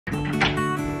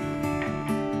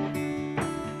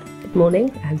Good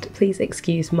morning, and please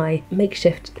excuse my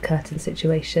makeshift curtain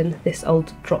situation. This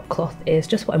old drop cloth is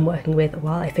just what I'm working with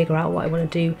while I figure out what I want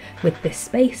to do with this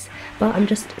space, but I'm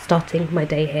just starting my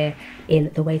day here in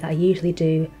the way that I usually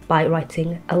do, by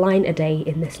writing a line a day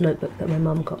in this notebook that my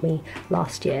mum got me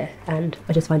last year. And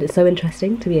I just find it so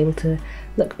interesting to be able to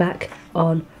look back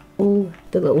on all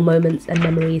the little moments and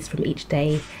memories from each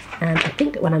day, and I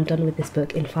think when I'm done with this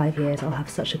book in 5 years, I'll have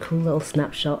such a cool little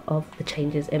snapshot of the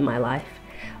changes in my life.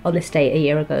 On this day a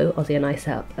year ago, Ozzy and I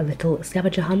set up a little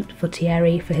scavenger hunt for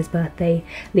Thierry for his birthday,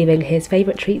 leaving his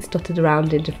favourite treats dotted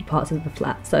around in different parts of the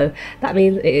flat. So that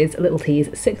means it is Little T's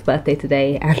 6th birthday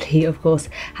today, and he of course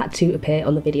had to appear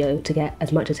on the video to get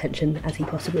as much attention as he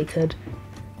possibly could.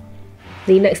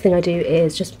 The next thing I do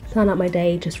is just plan out my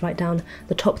day, just write down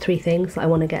the top 3 things that I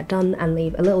want to get done and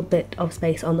leave a little bit of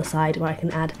space on the side where I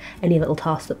can add any little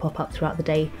tasks that pop up throughout the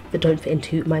day that don't fit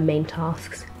into my main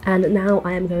tasks. And now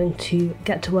I am going to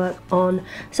get to work on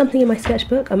something in my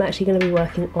sketchbook. I'm actually going to be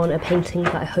working on a painting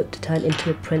that I hope to turn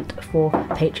into a print for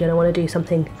Patreon. I want to do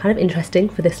something kind of interesting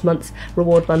for this month's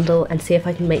reward bundle and see if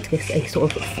I can make this a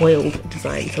sort of foiled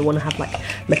design. So I want to have like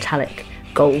metallic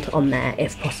gold on there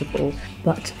if possible.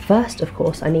 But first, of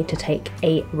course, I need to take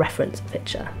a reference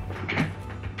picture.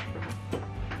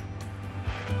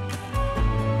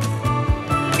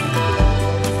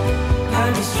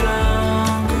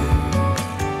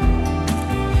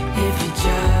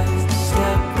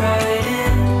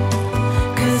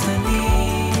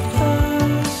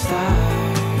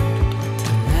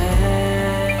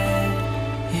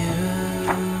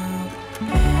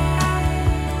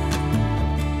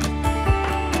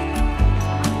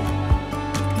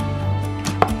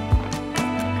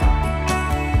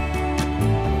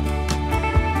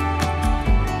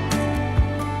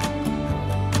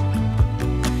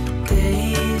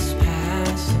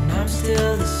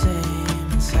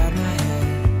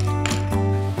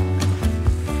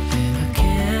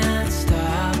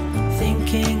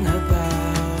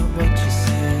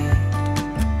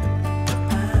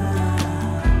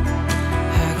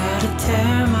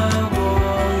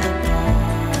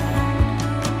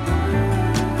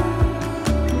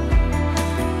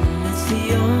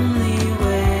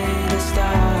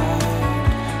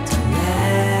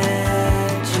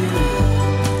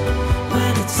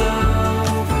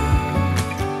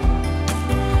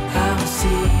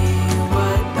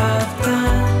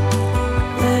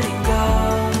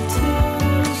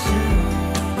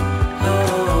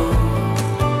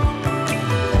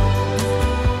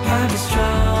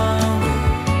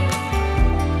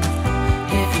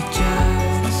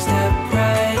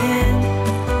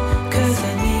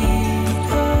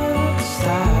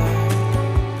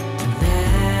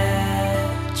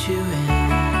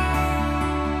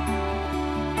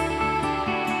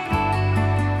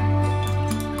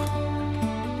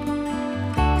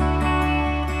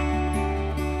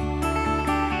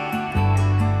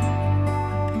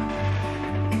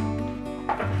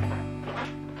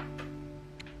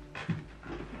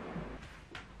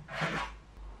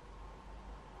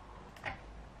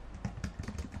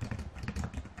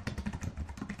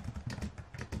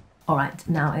 Alright,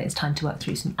 now it is time to work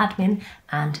through some admin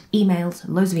and emails,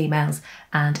 loads of emails,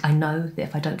 and I know that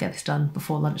if I don't get this done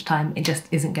before lunchtime, it just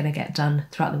isn't going to get done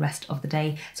throughout the rest of the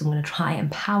day. So I'm going to try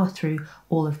and power through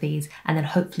all of these, and then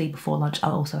hopefully before lunch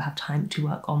I'll also have time to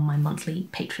work on my monthly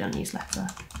Patreon newsletter.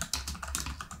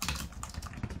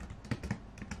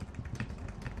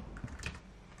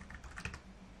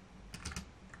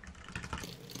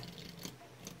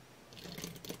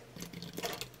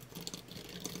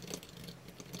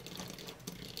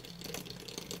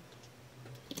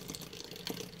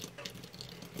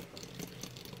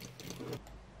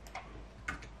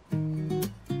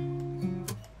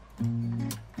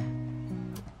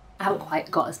 I haven't quite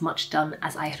got as much done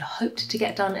as I had hoped to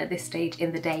get done at this stage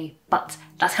in the day, but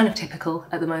that's kind of typical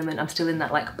at the moment. I'm still in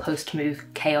that like post-move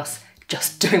chaos,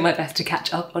 just doing my best to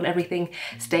catch up on everything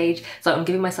stage. So I'm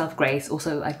giving myself grace.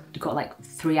 Also, I got like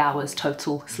 3 hours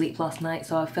total sleep last night,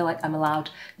 so I feel like I'm allowed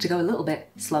to go a little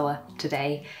bit slower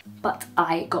today. But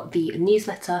I got the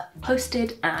newsletter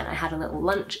posted and I had a little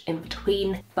lunch in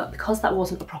between, but because that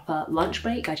wasn't a proper lunch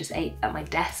break, I just ate at my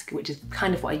desk, which is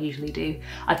kind of what I usually do.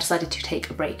 I've decided to take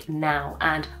a break now,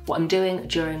 and what I'm doing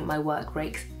during my work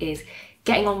breaks is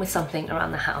getting on with something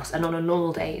around the house. And on a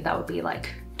normal day, that would be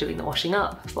like doing the washing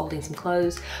up, folding some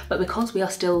clothes, but because we are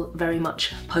still very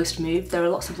much post-move, there are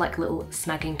lots of like little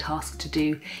snagging tasks to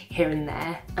do here and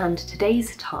there. And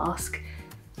today's task,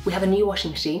 we have a new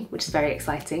washing machine, which is very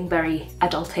exciting, very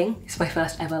adulting. It's my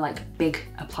first ever like big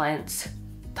appliance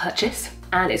purchase,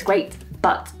 and it's great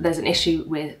but there's an issue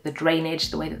with the drainage,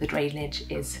 the way that the drainage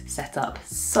is set up.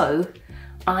 So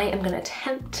I am going to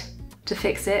attempt to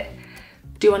fix it.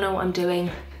 Do I know what I'm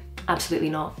doing? Absolutely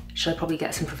not. Should I probably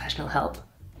get some professional help?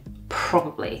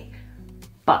 Probably.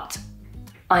 But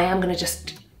I am going to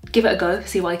just give it a go,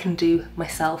 see what I can do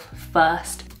myself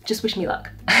first. Just wish me luck.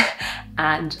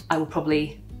 And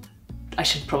I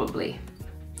should probably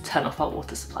turn off our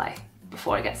water supply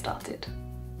before I get started.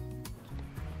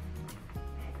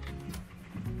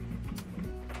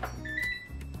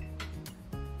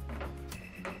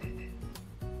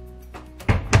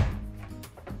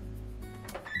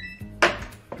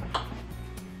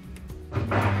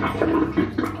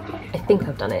 I think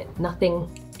I've done it. Nothing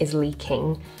is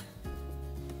leaking.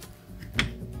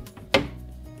 I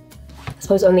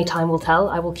suppose only time will tell.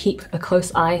 I will keep a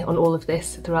close eye on all of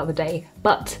this throughout the day,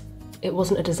 but it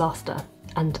wasn't a disaster,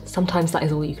 and sometimes that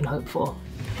is all you can hope for.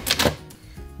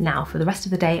 Now, for the rest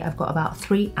of the day, I've got about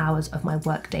 3 hours of my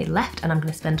work day left, and I'm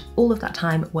going to spend all of that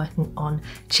time working on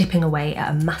chipping away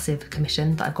at a massive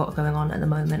commission that I've got going on at the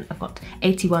moment. I've got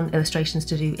 81 illustrations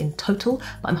to do in total,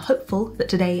 but I'm hopeful that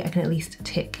today I can at least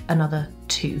tick another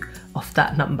 2 off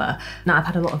that number. Now, I've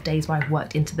had a lot of days where I've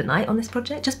worked into the night on this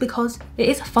project just because it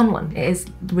is a fun one. It is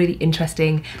really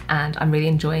interesting and I'm really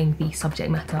enjoying the subject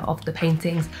matter of the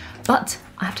paintings, but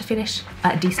I have to finish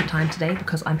at a decent time today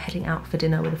because I'm heading out for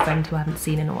dinner with a friend who I haven't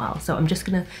seen in a while. So I'm just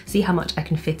gonna see how much I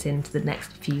can fit into the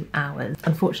next few hours.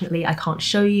 Unfortunately, I can't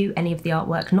show you any of the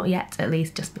artwork, not yet at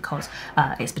least, just because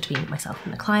it's between myself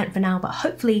and the client for now, but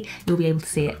hopefully you'll be able to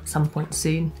see it at some point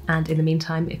soon. And in the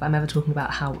meantime, if I'm ever talking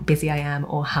about how busy I am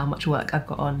or how much work I've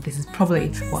got on, this is probably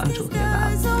what I'm talking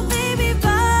about. So baby,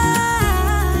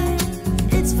 bye.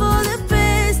 It's for the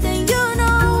best and you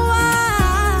know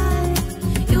why.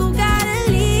 You gotta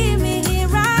leave me here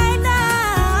right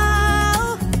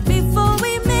now before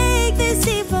we make this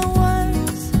even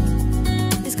worse.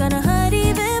 It's gonna hurt.